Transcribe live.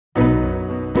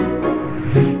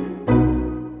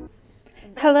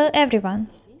Hello everyone,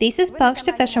 this is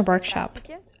Paukshte Fashion Workshop.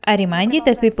 I remind you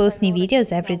that we post new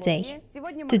videos every day.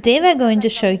 Today we're going to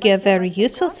show you a very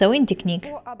useful sewing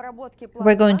technique.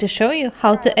 We're going to show you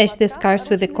how to edge the scarves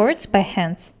with the cords by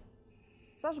hands.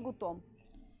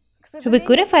 We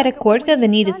couldn't find a cord of the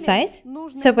needed size,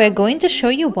 so we're going to show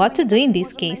you what to do in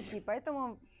this case.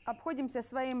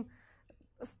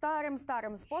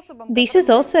 This is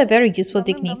also a very useful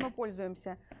technique.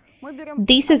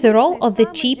 This is a roll of the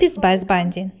cheapest bias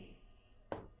binding.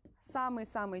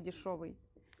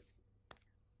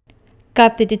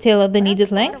 Cut the detail of the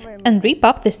needed length and rip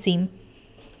up the seam.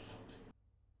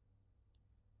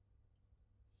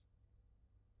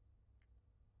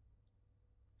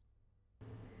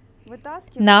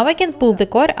 Now I can pull the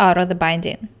cord out of the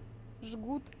binding.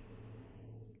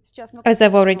 As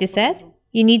I've already said,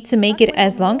 you need to make it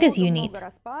as long as you need.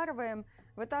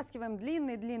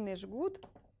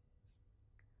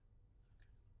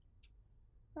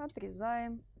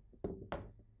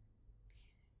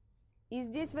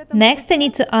 Next, I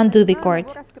need to undo the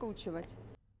cord.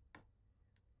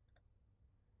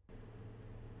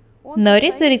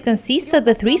 Notice that it consists of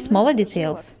the three smaller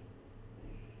details.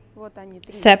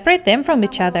 Separate them from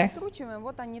each other.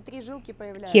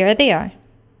 Here they are.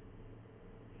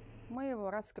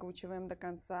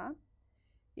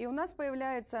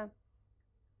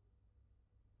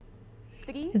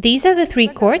 These are the three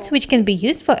cords which can be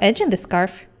used for edging the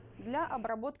scarf.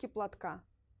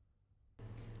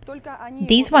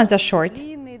 These ones are short.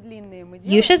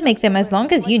 You should make them as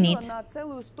long as you need.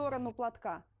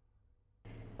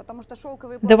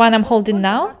 The one I'm holding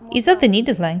now is of the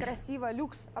needed length.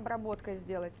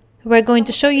 We're going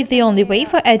to show you the only way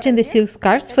for edging the silk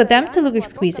scarves for them to look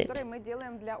exquisite.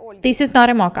 This is not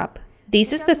a mock-up.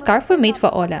 This is the scarf we made for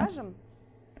Olya.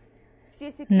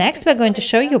 Next, we're going to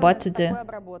show you what to do.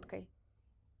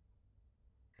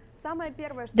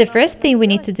 The first thing we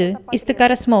need to do is to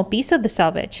cut a small piece of the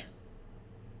selvage.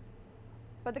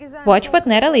 Watch what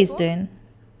Natalie is doing.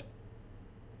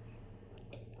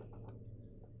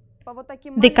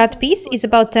 The cut piece is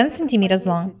about 10 centimeters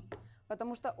long.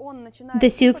 The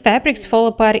silk fabrics fall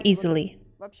apart easily.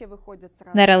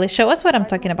 Natalie, show us what I'm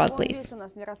talking about, please.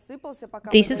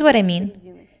 This is what I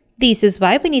mean. This is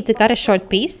why we need to cut a short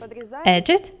piece, edge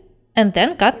it, and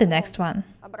then cut the next one.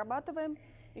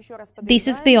 This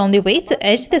is the only way to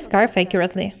edge the scarf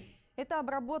accurately.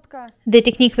 The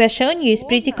technique we are showing you is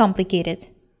pretty complicated.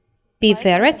 Be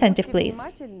very attentive, please.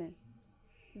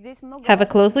 Have a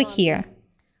close look here.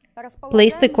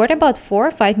 Place the cord about 4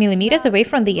 or 5 millimeters away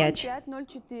from the edge.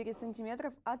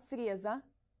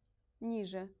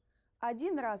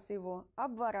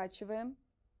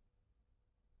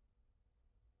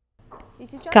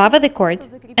 Cover the cord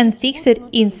and fix it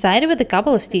inside with a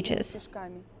couple of stitches.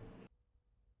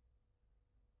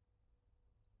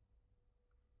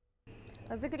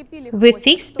 We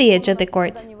fixed the edge of the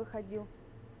cord.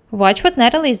 Watch what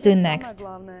Natalie is doing next.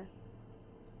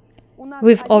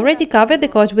 We've already covered the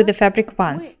cord with the fabric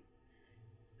once.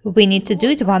 We need to do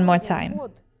it one more time.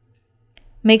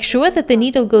 Make sure that the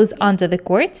needle goes under the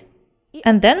cord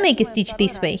and then make a stitch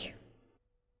this way.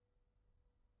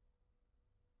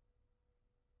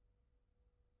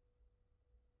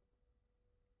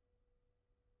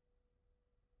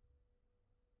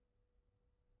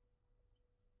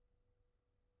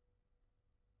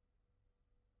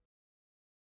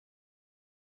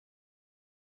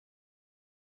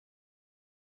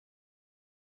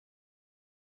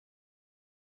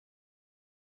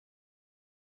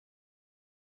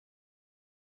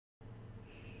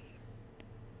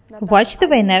 Watch the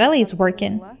way Natalie is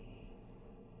working.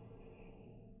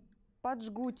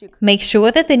 Make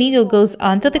sure that the needle goes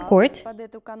under the cord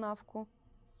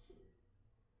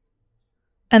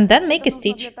and then make a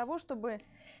stitch.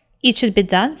 It should be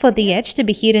done for the edge to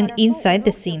be hidden inside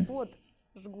the seam.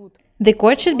 The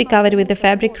cord should be covered with the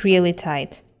fabric really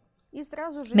tight.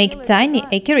 Make tiny,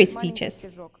 accurate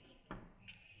stitches.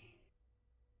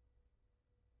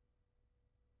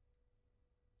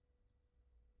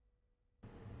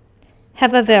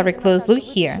 Have a very close look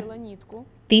here.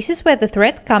 This is where the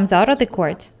thread comes out of the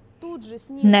cord.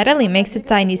 Natalie makes a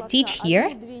tiny stitch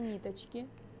here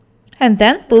and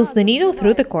then pulls the needle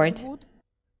through the cord.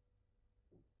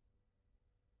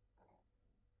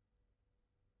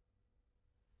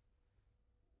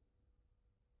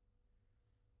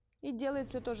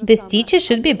 The stitches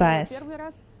should be bias.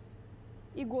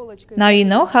 Now you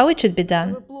know how it should be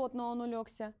done.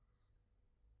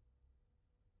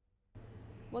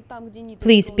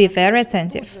 Please be very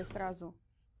attentive.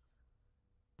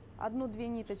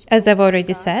 As I've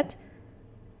already said,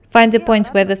 find the point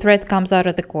where the thread comes out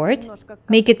of the cord,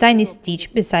 make a tiny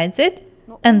stitch besides it,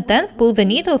 and then pull the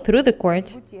needle through the cord.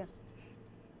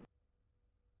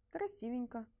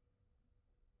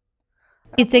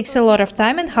 It takes a lot of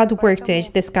time and hard work to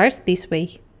edge the scarves this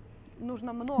way.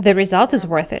 The result is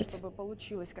worth it.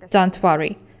 Don't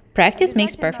worry, practice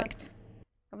makes perfect.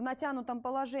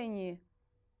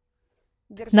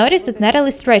 Notice that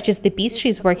Natalie stretches the piece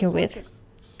she's working with.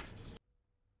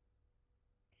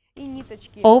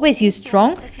 Always use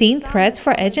strong, thin threads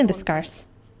for edging the scarves.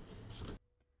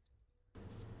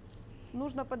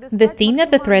 The thinner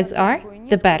the threads are,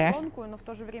 the better.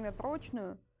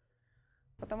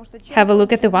 Have a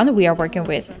look at the one we are working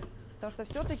with.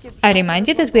 I remind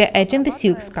you that we are edging the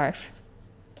silk scarf.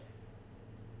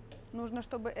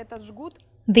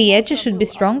 The edges should be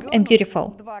strong and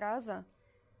beautiful.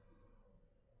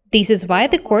 This is why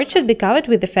the cord should be covered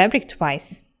with the fabric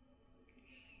twice.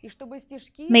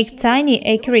 Make tiny,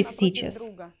 accurate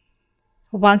stitches.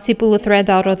 Once you pull a thread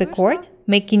out of the cord,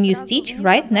 make a new stitch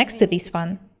right next to this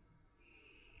one.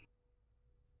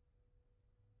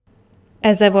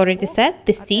 As I've already said,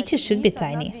 the stitches should be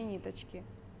tiny.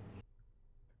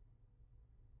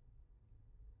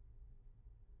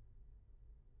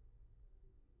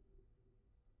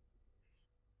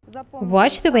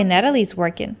 Watch the way Natalie is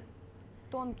working.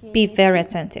 Be very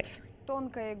attentive.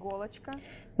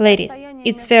 Ladies,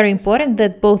 it's very important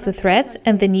that both the threads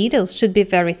and the needles should be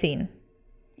very thin.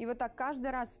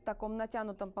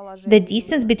 The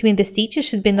distance between the stitches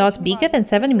should be not bigger than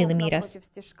 7 millimeters.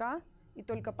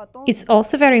 It's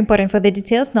also very important for the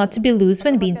details not to be loose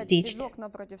when being stitched.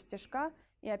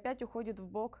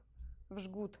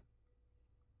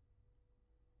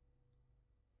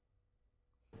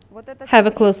 Have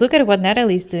a close look at what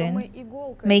Natalie is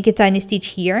doing. Make a tiny stitch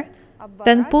here,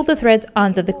 then pull the thread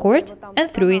under the cord and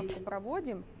through it.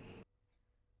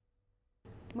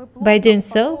 By doing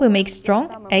so, we make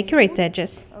strong, accurate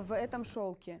edges.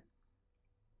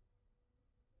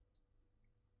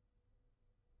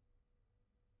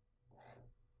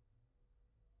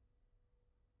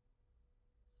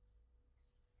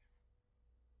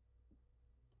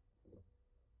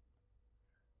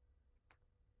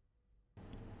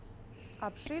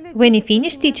 When you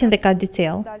finish stitching the cut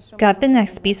detail, cut the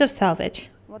next piece of selvage.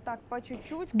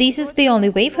 This is the only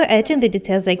way for edging the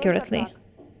details accurately.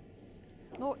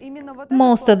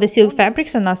 Most of the silk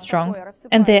fabrics are not strong,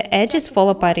 and their edges fall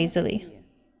apart easily.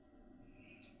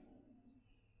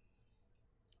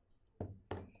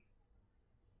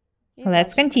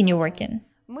 Let's continue working.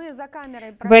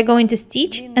 We're going to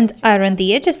stitch and iron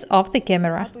the edges off the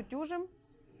camera.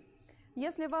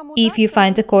 If you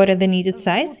find a cord at the needed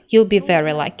size, you'll be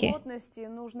very lucky.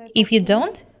 If you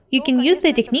don't, you can use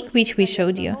the technique which we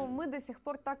showed you.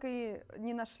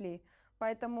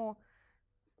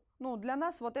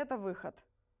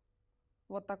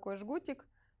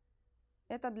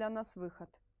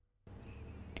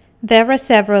 There are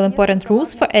several important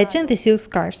rules for edging the silk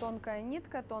scarves.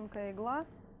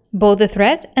 Both the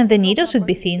thread and the needle should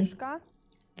be thin.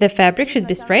 The fabric should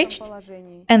be stretched,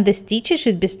 and the stitches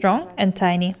should be strong and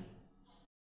tiny.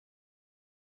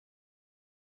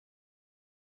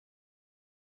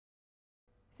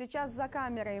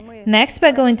 Next,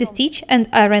 we're going to stitch and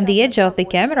iron the edge of the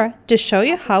camera to show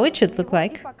you how it should look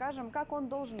like.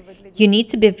 You need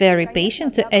to be very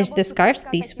patient to edge the scarves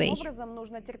this way.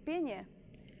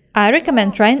 I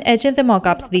recommend trying edging the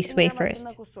mock-ups this way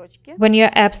first. When you're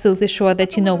absolutely sure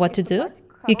that you know what to do,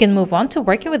 you can move on to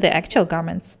working with the actual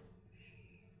garments.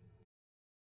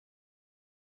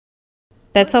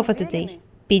 That's all for today.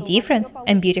 Be different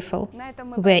and beautiful.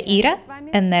 We're Ira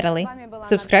and Natalie.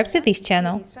 Subscribe to this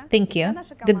channel. Thank you.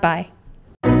 Goodbye.